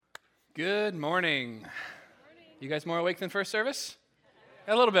Good morning. You guys more awake than first service?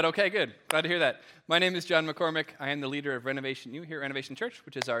 A little bit. Okay, good. Glad to hear that. My name is John McCormick. I am the leader of Renovation U here at Renovation Church,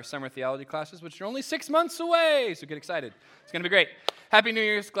 which is our summer theology classes, which are only 6 months away. So get excited. It's going to be great. Happy New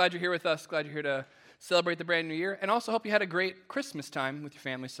Year's. Glad you're here with us. Glad you're here to celebrate the brand new year. And also hope you had a great Christmas time with your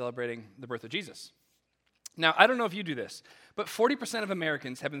family celebrating the birth of Jesus. Now, I don't know if you do this, but 40% of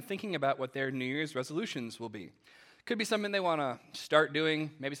Americans have been thinking about what their New Year's resolutions will be. Could be something they want to start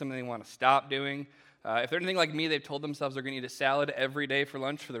doing, maybe something they want to stop doing. If they're anything like me, they've told themselves they're going to eat a salad every day for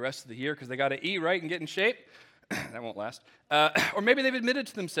lunch for the rest of the year because they got to eat right and get in shape. That won't last. Or maybe they've admitted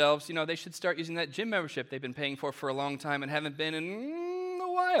to themselves, they should start using that gym membership they've been paying for a long time and haven't been in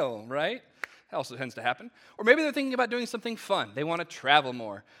a while, right? That also tends to happen. Or maybe they're thinking about doing something fun. They want to travel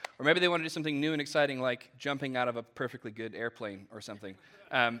more. Or maybe they want to do something new and exciting like jumping out of a perfectly good airplane or something.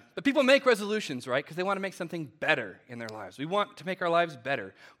 But people make resolutions, right? Because they want to make something better in their lives. We want to make our lives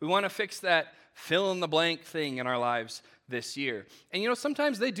better. We want to fix that fill-in-the-blank thing in our lives this year. And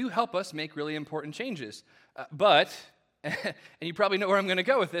sometimes they do help us make really important changes. But, and you probably know where I'm going to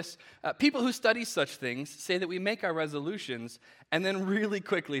go with this, people who study such things say that we make our resolutions and then really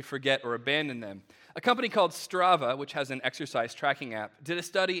quickly forget or abandon them. A company called Strava, which has an exercise tracking app, did a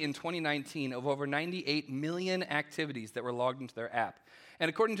study in 2019 of over 98 million activities that were logged into their app. And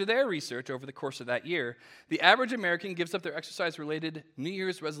according to their research over the course of that year, the average American gives up their exercise-related New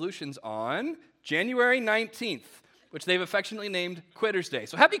Year's resolutions on January 19th, which they've affectionately named Quitter's Day.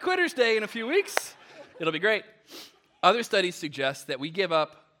 So happy Quitter's Day in a few weeks. It'll be great. Other studies suggest that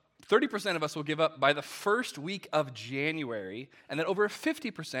 30% of us will give up by the first week of January, and that over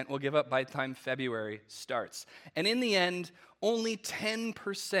 50% will give up by the time February starts. And in the end, only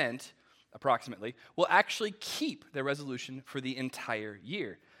 10%, approximately, will actually keep their resolution for the entire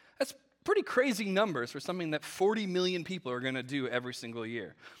year. That's pretty crazy numbers for something that 40 million people are going to do every single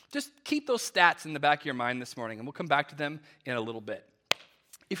year. Just keep those stats in the back of your mind this morning, and we'll come back to them in a little bit.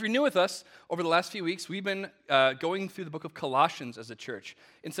 If you're new with us, over the last few weeks, we've been going through the book of Colossians as a church.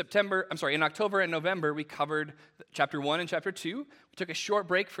 In October and November, we covered chapter 1 and chapter 2. We took a short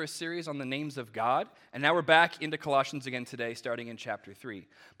break for a series on the names of God, and now we're back into Colossians again today, starting in chapter 3.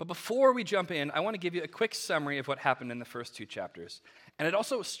 But before we jump in, I want to give you a quick summary of what happened in the first two chapters. And I'd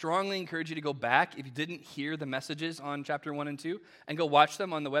also strongly encourage you to go back, if you didn't hear the messages on chapter 1 and 2, and go watch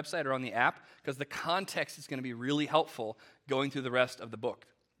them on the website or on the app, because the context is going to be really helpful going through the rest of the book.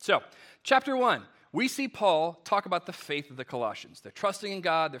 So, chapter 1, we see Paul talk about the faith of the Colossians. They're trusting in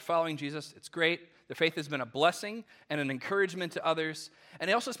God, they're following Jesus, it's great. Their faith has been a blessing and an encouragement to others. And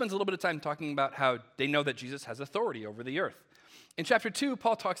he also spends a little bit of time talking about how they know that Jesus has authority over the earth. In chapter 2,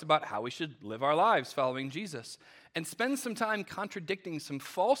 Paul talks about how we should live our lives following Jesus and spends some time contradicting some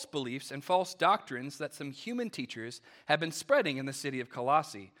false beliefs and false doctrines that some human teachers have been spreading in the city of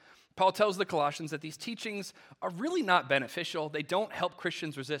Colossae. Paul tells the Colossians that these teachings are really not beneficial. They don't help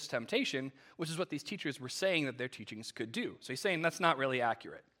Christians resist temptation, which is what these teachers were saying that their teachings could do. So he's saying that's not really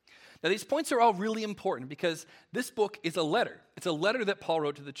accurate. Now, these points are all really important because this book is a letter. It's a letter that Paul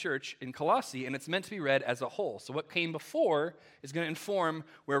wrote to the church in Colossae, and it's meant to be read as a whole. So what came before is going to inform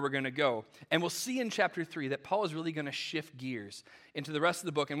where we're going to go. And we'll see in chapter 3 that Paul is really going to shift gears into the rest of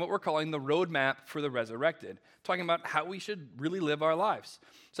the book and what we're calling the roadmap for the resurrected, talking about how we should really live our lives.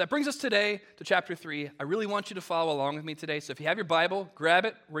 So that brings us today to chapter 3. I really want you to follow along with me today. So if you have your Bible, grab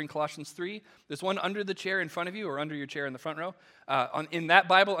it. We're in Colossians 3. There's one under the chair in front of you or under your chair in the front row. In that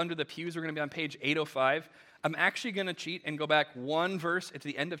Bible, under the pews, we're going to be on page 805. I'm actually going to cheat and go back one verse at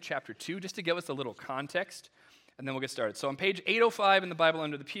the end of chapter 2 just to give us a little context, and then we'll get started. So on page 805 in the Bible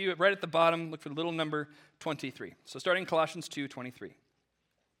under the pew, right at the bottom, look for the little number 23. So starting Colossians 2:23.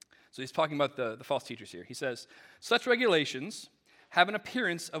 So he's talking about the false teachers here. He says, "Such regulations have an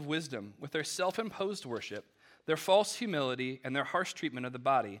appearance of wisdom with their self-imposed worship, their false humility, and their harsh treatment of the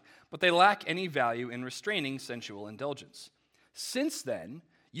body, but they lack any value in restraining sensual indulgence. Since then,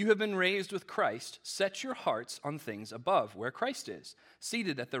 you have been raised with Christ. Set your hearts on things above, where Christ is,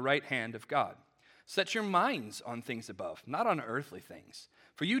 seated at the right hand of God. Set your minds on things above, not on earthly things.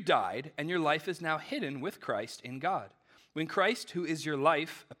 For you died, and your life is now hidden with Christ in God. When Christ, who is your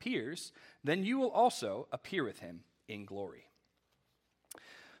life, appears, then you will also appear with him in glory."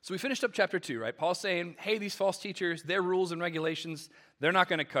 So we finished up chapter 2, right? Paul's saying, hey, these false teachers, their rules and regulations, they're not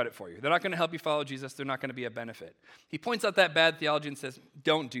going to cut it for you. They're not going to help you follow Jesus. They're not going to be a benefit. He points out that bad theology and says,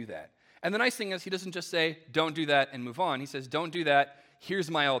 don't do that. And the nice thing is he doesn't just say, don't do that and move on. He says, don't do that.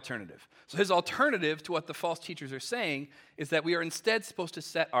 Here's my alternative. So his alternative to what the false teachers are saying is that we are instead supposed to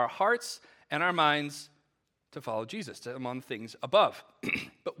set our hearts and our minds to follow Jesus, to them on things above.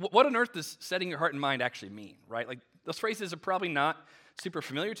 But what on earth does setting your heart and mind actually mean, right? Like, those phrases are probably not super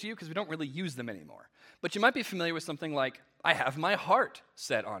familiar to you because we don't really use them anymore. But you might be familiar with something like, I have my heart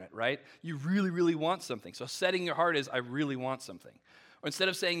set on it, right? You really, really want something. So setting your heart is, I really want something. Or instead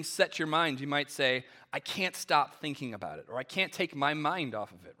of saying set your mind, you might say, I can't stop thinking about it, or I can't take my mind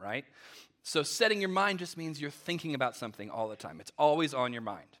off of it, right? So setting your mind just means you're thinking about something all the time. It's always on your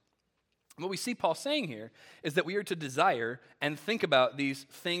mind. And what we see Paul saying here is that we are to desire and think about these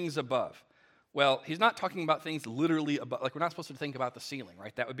things above. Well, he's not talking about things literally above, like we're not supposed to think about the ceiling,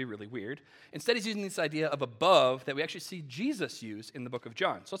 right? That would be really weird. Instead, he's using this idea of above that we actually see Jesus use in the book of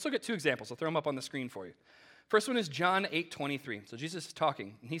John. So let's look at two examples. I'll throw them up on the screen for you. First one is John 8:23. So Jesus is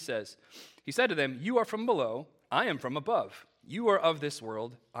talking, and he said to them, you are from below, I am from above. You are of this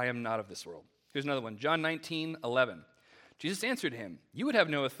world, I am not of this world. Here's another one, John 19:11. Jesus answered him, you would have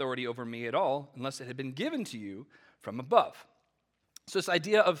no authority over me at all unless it had been given to you from above. So this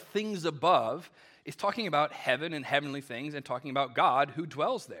idea of things above is talking about heaven and heavenly things and talking about God who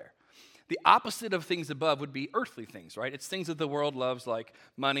dwells there. The opposite of things above would be earthly things, right? It's things that the world loves like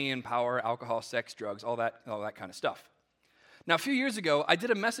money and power, alcohol, sex, drugs, all that kind of stuff. Now, a few years ago, I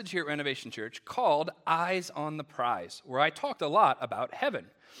did a message here at Renovation Church called Eyes on the Prize, where I talked a lot about heaven.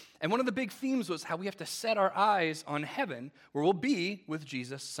 And one of the big themes was how we have to set our eyes on heaven, where we'll be with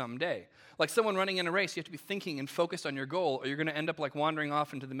Jesus someday. Like someone running in a race, you have to be thinking and focused on your goal, or you're going to end up like wandering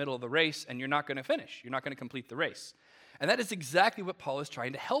off into the middle of the race, and you're not going to finish. You're not going to complete the race. And that is exactly what Paul is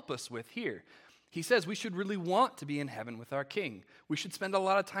trying to help us with here. He says we should really want to be in heaven with our King. We should spend a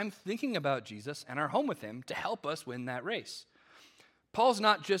lot of time thinking about Jesus and our home with him to help us win that race. Paul's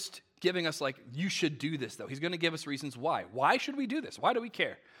not just giving us like, you should do this, though. He's going to give us reasons why. Why should we do this? Why do we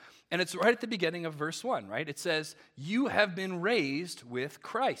care? And it's right at the beginning of verse 1, right? It says, you have been raised with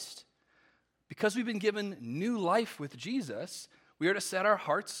Christ. Because we've been given new life with Jesus, we are to set our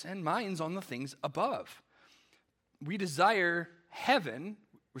hearts and minds on the things above. We desire heaven.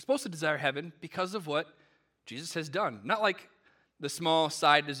 We're supposed to desire heaven because of what Jesus has done. Not like the small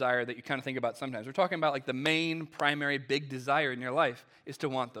side desire that you kind of think about sometimes. We're talking about like the main, primary, big desire in your life is to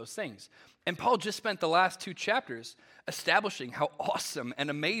want those things. And Paul just spent the last 2 chapters establishing how awesome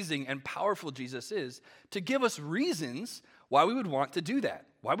and amazing and powerful Jesus is to give us reasons why we would want to do that.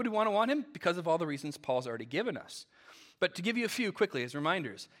 Why would we want him? Because of all the reasons Paul's already given us. But to give you a few quickly as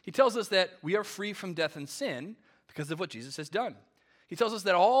reminders, he tells us that we are free from death and sin because of what Jesus has done. He tells us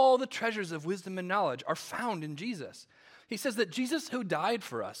that all the treasures of wisdom and knowledge are found in Jesus. He says that Jesus, who died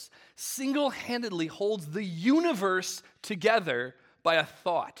for us, single-handedly holds the universe together by a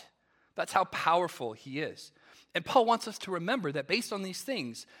thought. That's how powerful he is. And Paul wants us to remember that based on these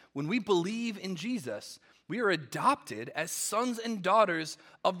things, when we believe in Jesus, we are adopted as sons and daughters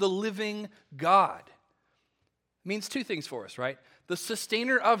of the living God. It means 2 things for us, right? The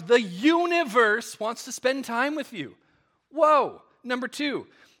sustainer of the universe wants to spend time with you. Whoa. Number 2,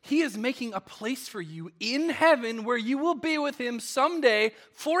 he is making a place for you in heaven where you will be with him someday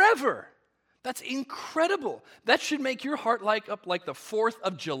forever. That's incredible. That should make your heart light up like the 4th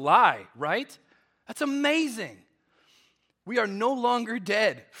of July, right? That's amazing. We are no longer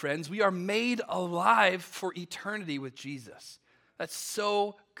dead, friends. We are made alive for eternity with Jesus. That's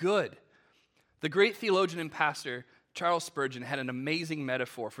so good. The great theologian and pastor Charles Spurgeon had an amazing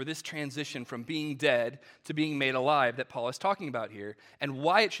metaphor for this transition from being dead to being made alive that Paul is talking about here, and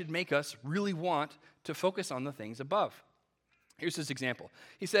why it should make us really want to focus on the things above. Here's his example.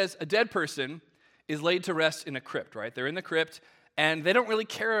 He says, a dead person is laid to rest in a crypt, right? They're in the crypt, and they don't really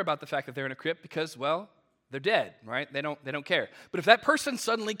care about the fact that they're in a crypt because, well, they're dead, right? They don't care. But if that person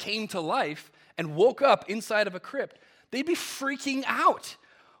suddenly came to life and woke up inside of a crypt, they'd be freaking out.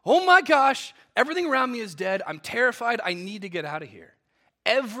 Oh my gosh, everything around me is dead. I'm terrified. I need to get out of here.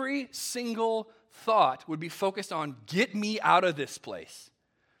 Every single thought would be focused on, get me out of this place.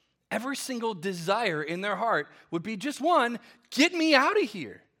 Every single desire in their heart would be just one, get me out of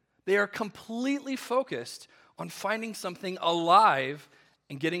here. They are completely focused on finding something alive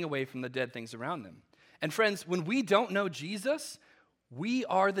and getting away from the dead things around them. And friends, when we don't know Jesus, we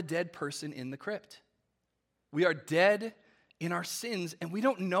are the dead person in the crypt. We are dead in our sins, and we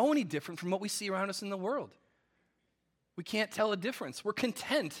don't know any different from what we see around us in the world. We can't tell a difference. We're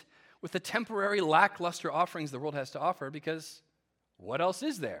content with the temporary lackluster offerings the world has to offer because what else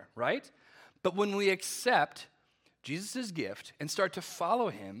is there, right? But when we accept Jesus' gift and start to follow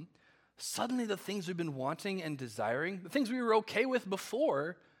him, suddenly the things we've been wanting and desiring, the things we were okay with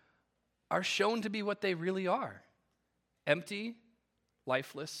before, are shown to be what they really are. Empty,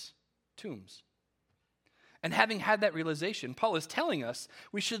 lifeless tombs. And having had that realization, Paul is telling us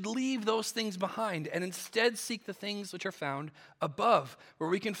we should leave those things behind and instead seek the things which are found above,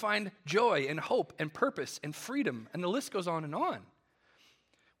 where we can find joy and hope and purpose and freedom, and the list goes on and on.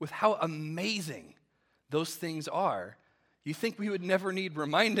 with how amazing those things are, you think we would never need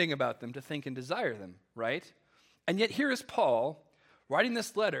reminding about them to think and desire them, right? And yet here is Paul writing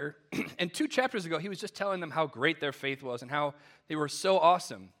this letter, and 2 chapters ago, he was just telling them how great their faith was and how they were so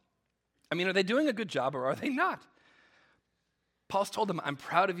awesome. I mean, are they doing a good job or are they not? Paul's told them, I'm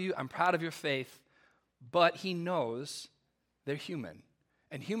proud of you, I'm proud of your faith, but he knows they're human.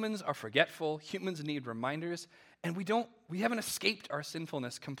 And humans are forgetful, humans need reminders, and we haven't escaped our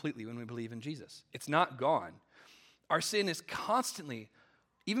sinfulness completely when we believe in Jesus. It's not gone. Our sin is constantly,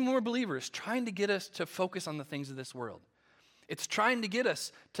 even when we're believers, trying to get us to focus on the things of this world. It's trying to get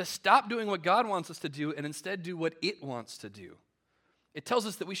us to stop doing what God wants us to do and instead do what it wants to do. It tells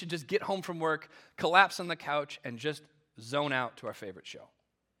us that we should just get home from work, collapse on the couch, and just zone out to our favorite show.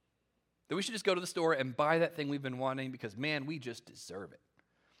 That we should just go to the store and buy that thing we've been wanting because, man, we just deserve it.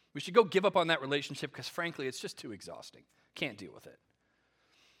 We should go give up on that relationship because, frankly, it's just too exhausting. Can't deal with it.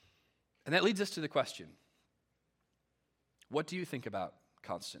 And that leads us to the question, what do you think about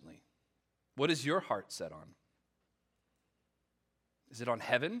constantly? What is your heart set on? Is it on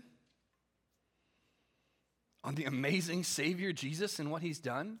heaven? On the amazing Savior Jesus and what he's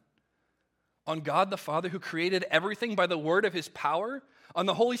done? On God the Father who created everything by the word of his power? On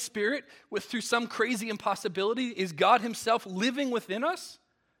the Holy Spirit through some crazy impossibility? Is God himself living within us?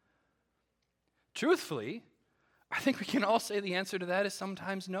 Truthfully, I think we can all say the answer to that is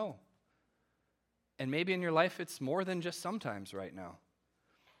sometimes no. And maybe in your life it's more than just sometimes right now.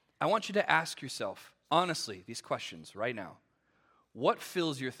 I want you to ask yourself, honestly, these questions right now. What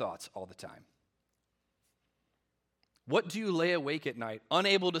fills your thoughts all the time? What do you lay awake at night,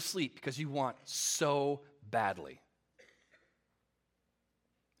 unable to sleep because you want so badly?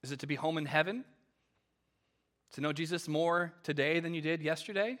 Is it to be home in heaven? To know Jesus more today than you did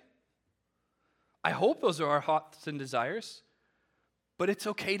yesterday? I hope those are our thoughts and desires, but it's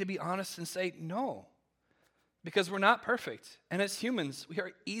okay to be honest and say no, because we're not perfect. And as humans, we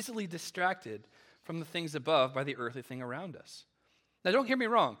are easily distracted from the things above by the earthly thing around us. Now, don't hear me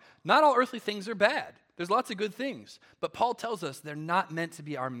wrong. Not all earthly things are bad. There's lots of good things. But Paul tells us they're not meant to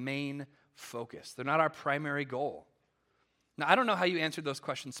be our main focus. They're not our primary goal. Now, I don't know how you answered those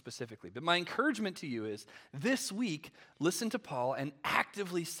questions specifically, but my encouragement to you is this week, listen to Paul and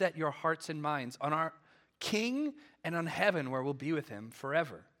actively set your hearts and minds on our King and on heaven where we'll be with him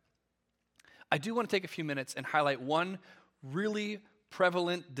forever. I do want to take a few minutes and highlight one really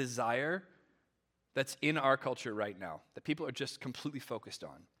prevalent desire that's in our culture right now, that people are just completely focused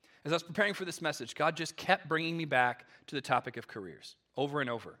on. As I was preparing for this message, God just kept bringing me back to the topic of careers over and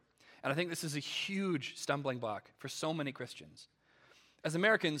over. And I think this is a huge stumbling block for so many Christians. As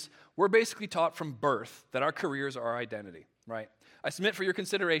Americans, we're basically taught from birth that our careers are our identity, right? I submit for your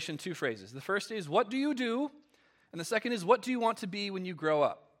consideration 2 phrases. The first is, what do you do? And the second is, what do you want to be when you grow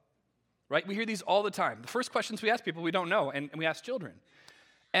up? Right? We hear these all the time. The first questions we ask people we don't know, and we ask children.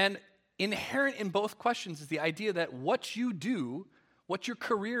 And inherent in both questions is the idea that what you do, what your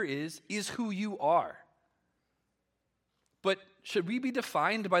career is who you are. But should we be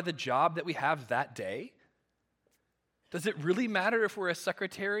defined by the job that we have that day? Does it really matter if we're a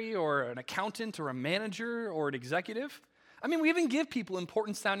secretary or an accountant or a manager or an executive? I mean, we even give people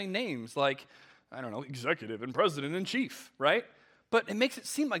important sounding names like, I don't know, executive and president and chief, right? But it makes it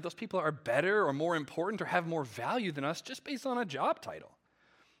seem like those people are better or more important or have more value than us just based on a job title.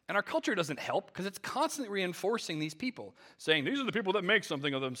 And our culture doesn't help because it's constantly reinforcing these people, saying these are the people that make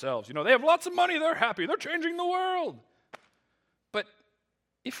something of themselves. You know, they have lots of money, they're happy, they're changing the world. But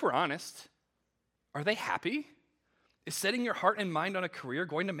if we're honest, are they happy? Is setting your heart and mind on a career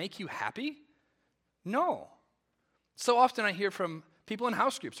going to make you happy? No. So often I hear from people in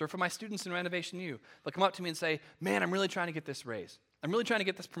house groups or from my students in Renovation U. They'll come up to me and say, man, I'm really trying to get this raise. I'm really trying to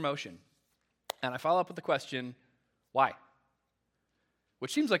get this promotion. And I follow up with the question, why?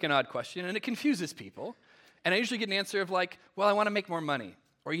 Which seems like an odd question, and it confuses people. And I usually get an answer of like, well, I want to make more money.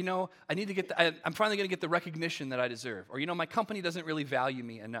 Or, you know, I need to get I'm finally going to get the recognition that I deserve. Or, you know, my company doesn't really value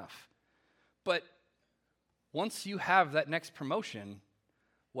me enough. But once you have that next promotion,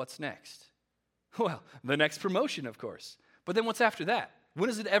 what's next? Well, the next promotion, of course. But then what's after that? When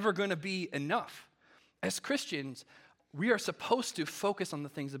is it ever going to be enough? As Christians, we are supposed to focus on the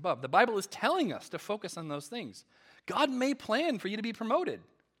things above. The Bible is telling us to focus on those things. God may plan for you to be promoted,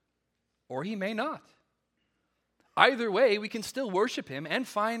 or he may not. Either way, we can still worship him and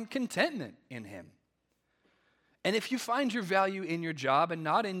find contentment in him. And if you find your value in your job and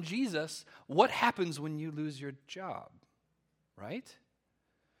not in Jesus, what happens when you lose your job, right?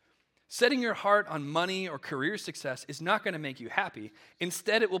 Setting your heart on money or career success is not going to make you happy.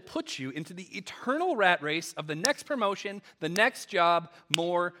 Instead, it will put you into the eternal rat race of the next promotion, the next job,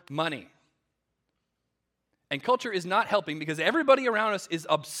 more money. And culture is not helping because everybody around us is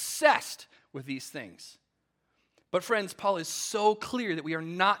obsessed with these things. But friends, Paul is so clear that we are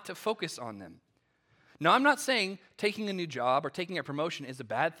not to focus on them. Now, I'm not saying taking a new job or taking a promotion is a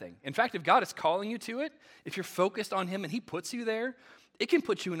bad thing. In fact, if God is calling you to it, if you're focused on Him and He puts you there, it can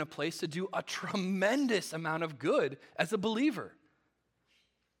put you in a place to do a tremendous amount of good as a believer.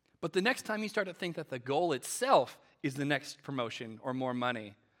 But the next time you start to think that the goal itself is the next promotion or more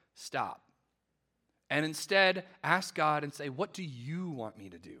money, stop. And instead, ask God and say, what do you want me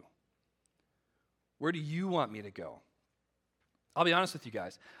to do? Where do you want me to go? I'll be honest with you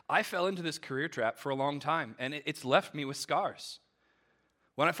guys. I fell into this career trap for a long time, and it's left me with scars.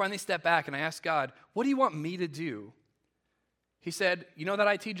 When I finally stepped back and I asked God, what do you want me to do? He said, you know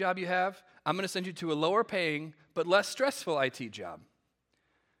that IT job you have? I'm going to send you to a lower paying but less stressful IT job.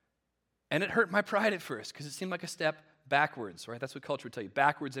 And it hurt my pride at first because it seemed like a step backwards, right? That's what culture would tell you,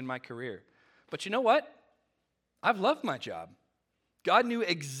 backwards in my career. But you know what? I've loved my job. God knew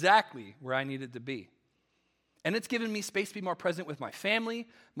exactly where I needed to be. And it's given me space to be more present with my family,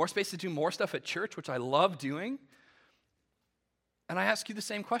 more space to do more stuff at church, which I love doing. And I ask you the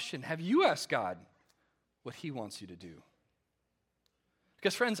same question. Have you asked God what He wants you to do?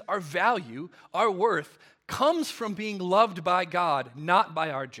 Because friends, our value, our worth, comes from being loved by God, not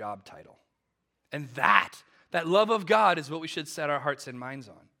by our job title. And that love of God is what we should set our hearts and minds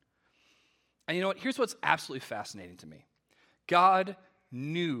on. And you know what? Here's what's absolutely fascinating to me. God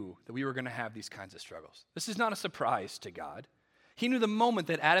knew that we were going to have these kinds of struggles. This is not a surprise to God. He knew the moment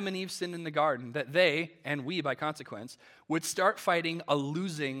that Adam and Eve sinned in the garden that they, and we by consequence, would start fighting a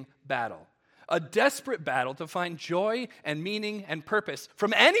losing battle. A desperate battle to find joy and meaning and purpose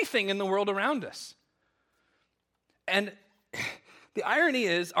from anything in the world around us. And the irony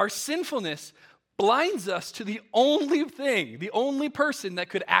is, our sinfulness blinds us to the only thing, the only person that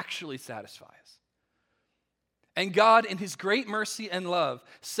could actually satisfy us. And God, in His great mercy and love,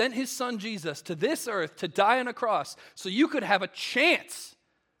 sent His Son Jesus to this earth to die on a cross so you could have a chance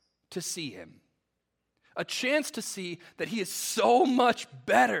to see Him. A chance to see that He is so much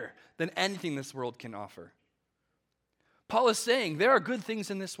better than anything this world can offer. Paul is saying there are good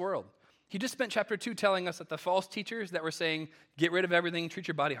things in this world. He just spent chapter 2 telling us that the false teachers that were saying, get rid of everything, treat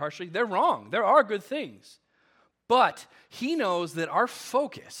your body harshly, they're wrong. There are good things. But he knows that our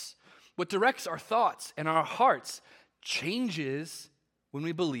focus, what directs our thoughts and our hearts, changes when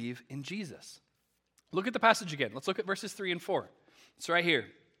we believe in Jesus. Look at the passage again. Let's look at verses 3 and 4. It's right here.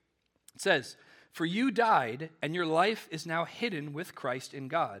 It says, for you died, and your life is now hidden with Christ in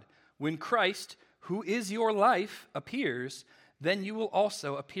God. When Christ, who is your life, appears, then you will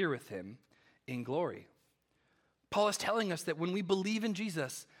also appear with Him in glory. Paul is telling us that when we believe in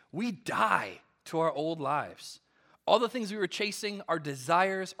Jesus, we die to our old lives. All the things we were chasing, our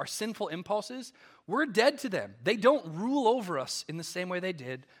desires, our sinful impulses, we're dead to them. They don't rule over us in the same way they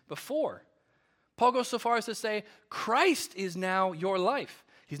did before. Paul goes so far as to say, Christ is now your life.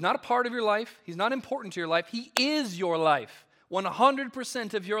 He's not a part of your life. He's not important to your life. He is your life.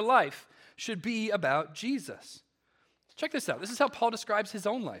 100% of your life should be about Jesus. Check this out. This is how Paul describes his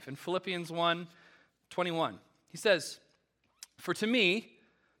own life in Philippians 1:21. He says, for to me,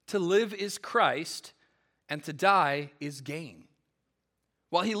 to live is Christ, and to die is gain.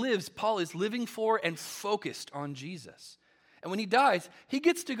 While he lives, Paul is living for and focused on Jesus. And when he dies, he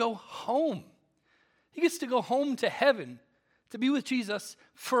gets to go home. He gets to go home to heaven to be with Jesus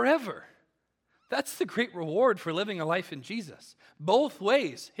forever. That's the great reward for living a life in Jesus. Both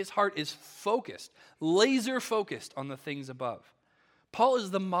ways, his heart is focused, laser focused on the things above. Paul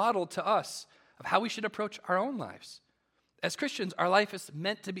is the model to us of how we should approach our own lives. As Christians, our life is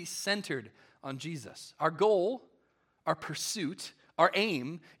meant to be centered on Jesus. Our goal, our pursuit, our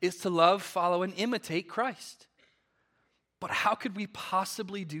aim is to love, follow, and imitate Christ. But how could we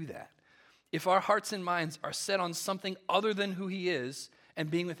possibly do that if our hearts and minds are set on something other than who He is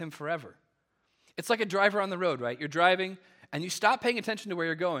and being with Him forever? It's like a driver on the road, right? You're driving and you stop paying attention to where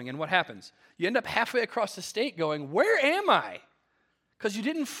you're going, and what happens? You end up halfway across the state going, where am I? Because you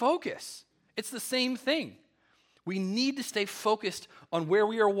didn't focus. It's the same thing. We need to stay focused on where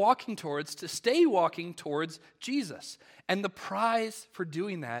we are walking towards to stay walking towards Jesus. And the prize for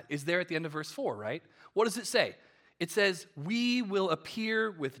doing that is there at the end of verse 4, right? What does it say? It says, we will appear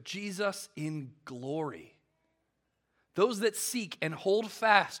with Jesus in glory. Those that seek and hold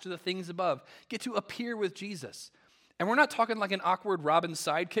fast to the things above get to appear with Jesus. And we're not talking like an awkward Robin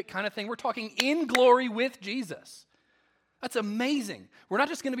sidekick kind of thing. We're talking in glory with Jesus. That's amazing. We're not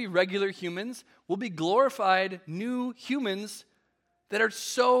just going to be regular humans. We'll be glorified new humans that are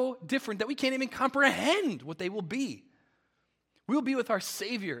so different that we can't even comprehend what they will be. We will be with our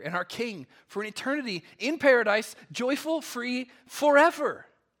Savior and our King for an eternity in paradise, joyful, free, forever.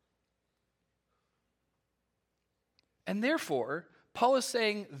 And therefore, Paul is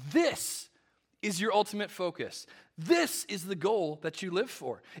saying this is your ultimate focus. This is the goal that you live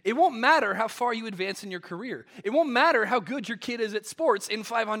for. It won't matter how far you advance in your career. It won't matter how good your kid is at sports in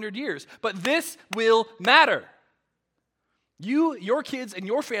 500 years. But this will matter. You, your kids, and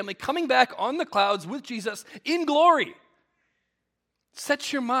your family coming back on the clouds with Jesus in glory.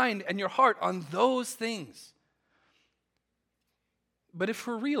 Set your mind and your heart on those things. But if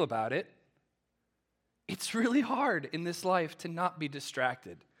we're real about it, it's really hard in this life to not be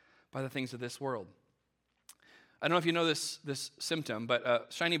distracted by the things of this world. I don't know if you know this symptom, but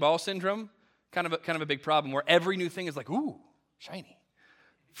shiny ball syndrome, kind of a big problem where every new thing is like, ooh, shiny,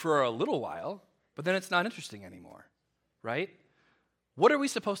 for a little while, but then it's not interesting anymore, right? What are we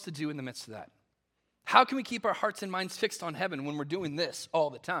supposed to do in the midst of that? How can we keep our hearts and minds fixed on heaven when we're doing this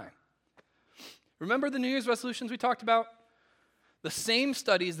all the time? Remember the New Year's resolutions we talked about? The same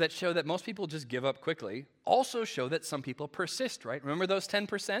studies that show that most people just give up quickly also show that some people persist, right? Remember those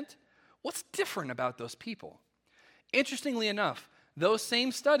 10%? What's different about those people? Interestingly enough, those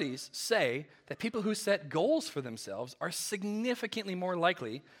same studies say that people who set goals for themselves are significantly more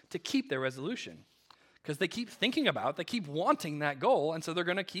likely to keep their resolution because they keep thinking about, they keep wanting that goal, and so they're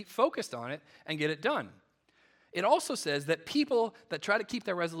going to keep focused on it and get it done. It also says that people that try to keep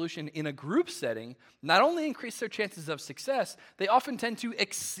their resolution in a group setting not only increase their chances of success, they often tend to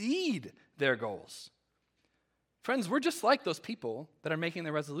exceed their goals. Friends, we're just like those people that are making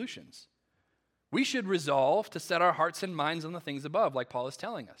their resolutions. We should resolve to set our hearts and minds on the things above, like Paul is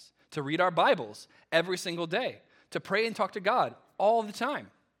telling us, to read our Bibles every single day, to pray and talk to God all the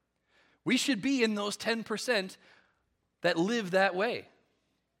time. We should be in those 10% that live that way.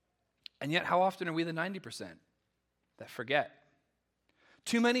 And yet, how often are we the 90% that forget?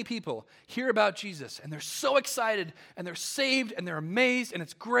 Too many people hear about Jesus, and they're so excited, and they're saved, and they're amazed, and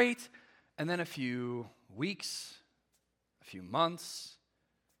it's great. And then a few weeks, a few months,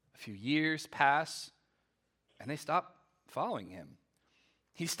 a few years pass, and they stop following him.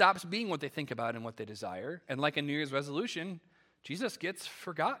 He stops being what they think about and what they desire. And like a New Year's resolution, Jesus gets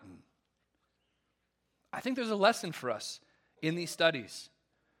forgotten. I think there's a lesson for us in these studies.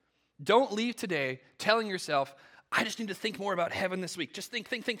 Don't leave today telling yourself, I just need to think more about heaven this week. Just think.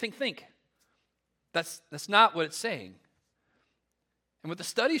 That's not what it's saying. And what the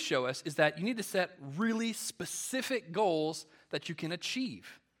studies show us is that you need to set really specific goals that you can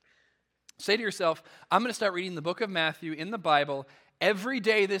achieve. Say to yourself, I'm going to start reading the book of Matthew in the Bible every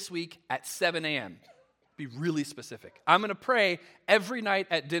day this week at 7 a.m. Be really specific. I'm going to pray every night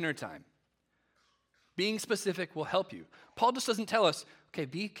at dinner time. Being specific will help you. Paul just doesn't tell us, okay,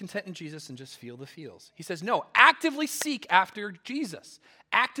 be content in Jesus and just feel the feels. He says, no, actively seek after Jesus.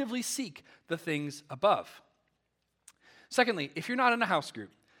 Actively seek the things above. Secondly, if you're not in a house group,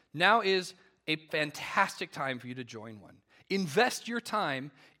 now is a fantastic time for you to join one. Invest your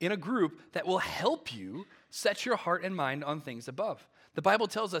time in a group that will help you set your heart and mind on things above. The Bible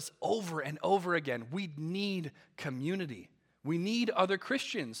tells us over and over again, we need community. We need other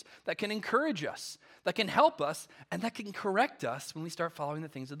Christians that can encourage us, that can help us, and that can correct us when we start following the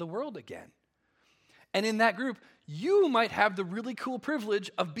things of the world again. And in that group, you might have the really cool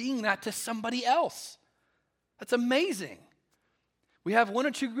privilege of being that to somebody else. That's amazing. We have 1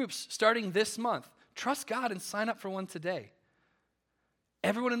 or 2 groups starting this month. Trust God and sign up for one today.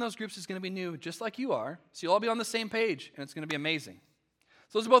 Everyone in those groups is going to be new, just like you are, so you'll all be on the same page, and it's going to be amazing.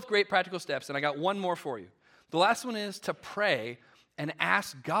 So those are both great practical steps, and I got one more for you. The last one is to pray and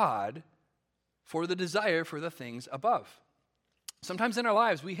ask God for the desire for the things above. Sometimes in our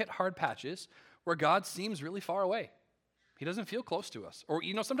lives, we hit hard patches where God seems really far away. He doesn't feel close to us. Or,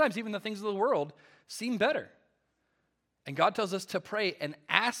 sometimes even the things of the world seem better. And God tells us to pray and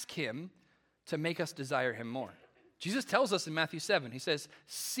ask him to make us desire him more. Jesus tells us in Matthew 7, he says,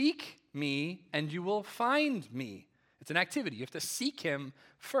 seek me and you will find me. It's an activity. You have to seek him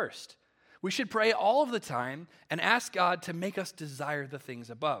first. We should pray all of the time and ask God to make us desire the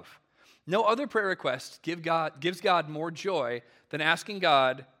things above. No other prayer request gives God more joy than asking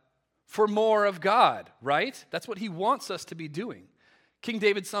God for more of God, right? That's what he wants us to be doing. King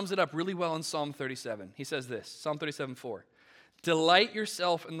David sums it up really well in Psalm 37. He says this, Psalm 37:4, delight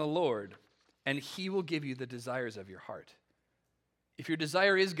yourself in the Lord, and he will give you the desires of your heart. If your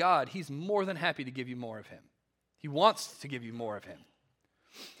desire is God, he's more than happy to give you more of him. He wants to give you more of him.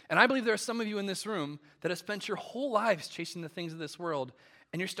 And I believe there are some of you in this room that have spent your whole lives chasing the things of this world,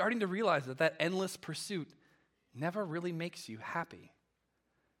 and you're starting to realize that that endless pursuit never really makes you happy.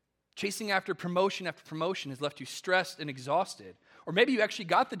 Chasing after promotion has left you stressed and exhausted. Or maybe you actually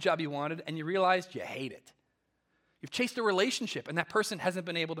got the job you wanted and you realized you hate it. You've chased a relationship and that person hasn't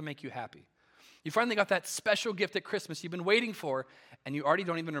been able to make you happy. You finally got that special gift at Christmas you've been waiting for, and you already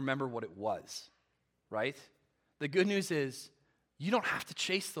don't even remember what it was, right? The good news is you don't have to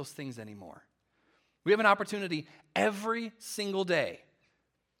chase those things anymore. We have an opportunity every single day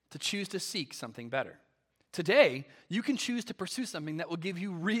to choose to seek something better. Today, you can choose to pursue something that will give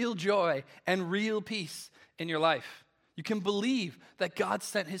you real joy and real peace in your life. You can believe that God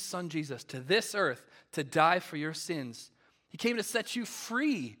sent his son Jesus to this earth to die for your sins. He came to set you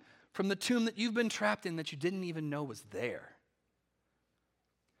free from the tomb that you've been trapped in that you didn't even know was there.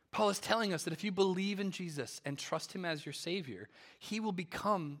 Paul is telling us that if you believe in Jesus and trust him as your Savior, he will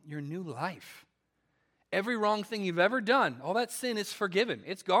become your new life. Every wrong thing you've ever done, all that sin is forgiven.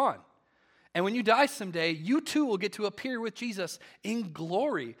 It's gone. And when you die someday, you too will get to appear with Jesus in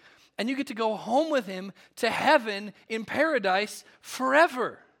glory. And you get to go home with him to heaven in paradise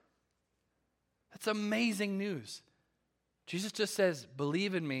forever. That's amazing news. Jesus just says,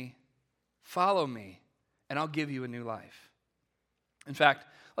 believe in me, follow me, and I'll give you a new life. In fact,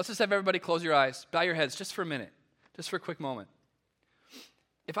 let's just have everybody close your eyes, bow your heads just for a minute, just for a quick moment.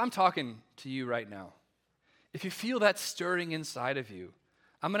 If I'm talking to you right now, if you feel that stirring inside of you,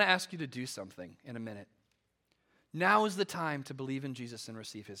 I'm going to ask you to do something in a minute. Now is the time to believe in Jesus and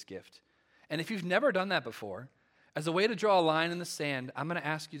receive his gift. And if you've never done that before, as a way to draw a line in the sand, I'm going to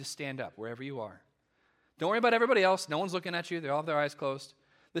ask you to stand up wherever you are. Don't worry about everybody else. No one's looking at you. They all have their eyes closed.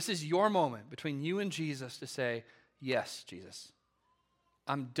 This is your moment between you and Jesus to say, yes, Jesus,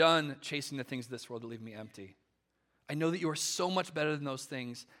 I'm done chasing the things of this world that leave me empty. I know that you are so much better than those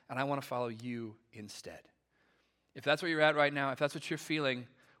things, and I want to follow you instead. If that's where you're at right now, if that's what you're feeling,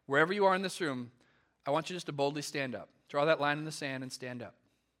 wherever you are in this room, I want you just to boldly stand up. Draw that line in the sand and stand up.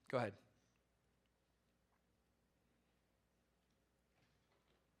 Go ahead.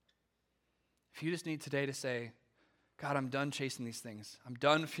 If you just need today to say, God, I'm done chasing these things. I'm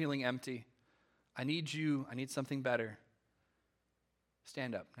done feeling empty. I need you. I need something better.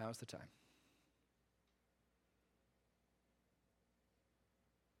 Stand up. Now is the time.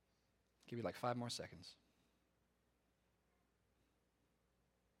 Give you like 5 more seconds.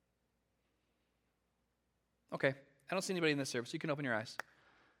 Okay, I don't see anybody in this service. You can open your eyes.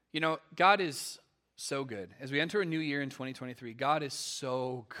 You know, God is so good. As we enter a new year in 2023, God is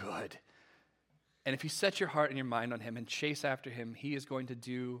so good. And if you set your heart and your mind on him and chase after him, he is going to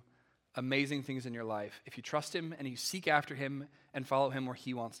do amazing things in your life. If you trust him and you seek after him and follow him where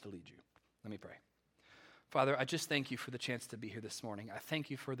he wants to lead you. Let me pray. Father, I just thank you for the chance to be here this morning. I thank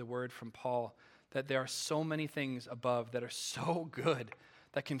you for the word from Paul that there are so many things above that are so good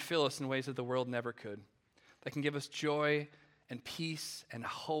that can fill us in ways that the world never could. That can give us joy and peace and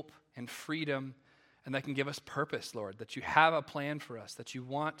hope and freedom, and that can give us purpose, Lord, that you have a plan for us, that you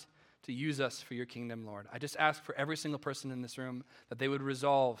want to use us for your kingdom, Lord. I just ask for every single person in this room that they would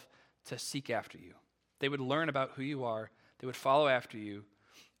resolve to seek after you. They would learn about who you are, they would follow after you,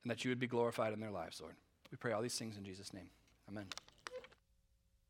 and that you would be glorified in their lives, Lord. We pray all these things in Jesus' name. Amen.